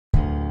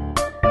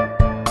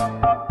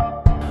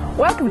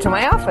Welcome to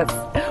my office.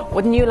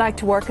 Wouldn't you like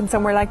to work in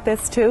somewhere like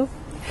this too?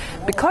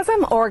 Because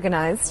I'm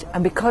organised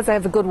and because I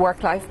have a good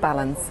work-life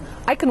balance,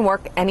 I can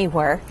work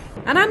anywhere.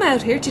 And I'm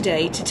out here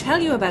today to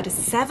tell you about a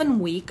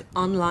 7-week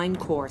online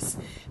course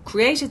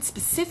created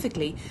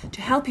specifically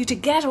to help you to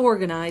get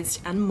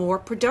organised and more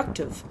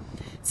productive,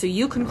 so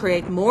you can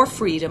create more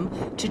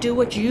freedom to do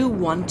what you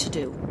want to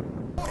do.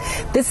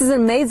 This is an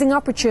amazing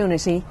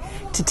opportunity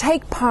to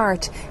take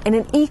part in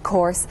an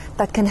e-course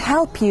that can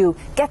help you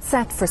get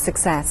set for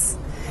success,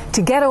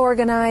 to get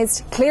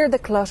organised, clear the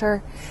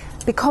clutter,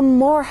 become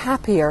more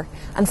happier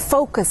and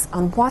focus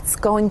on what's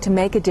going to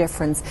make a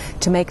difference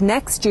to make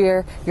next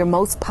year your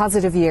most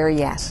positive year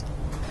yet.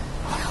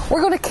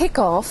 We're going to kick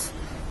off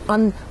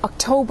on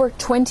October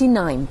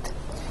 29th.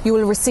 You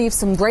will receive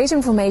some great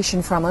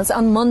information from us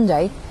on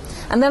Monday,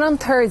 and then on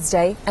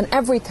Thursday and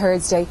every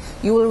Thursday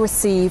you will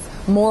receive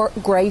more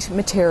great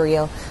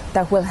material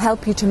that will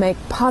help you to make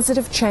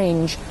positive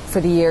change for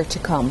the year to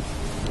come.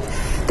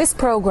 This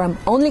programme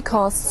only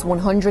costs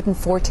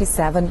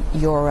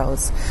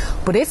 €147,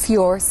 but if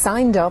you're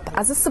signed up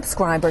as a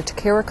subscriber to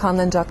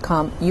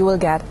CiaraConlon.com, you will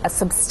get a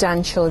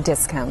substantial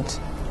discount.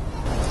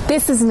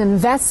 This is an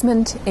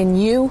investment in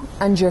you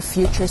and your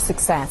future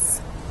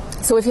success.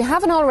 So if you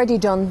haven't already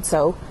done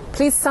so,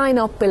 please sign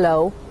up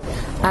below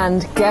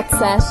and get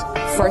set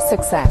for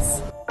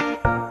success.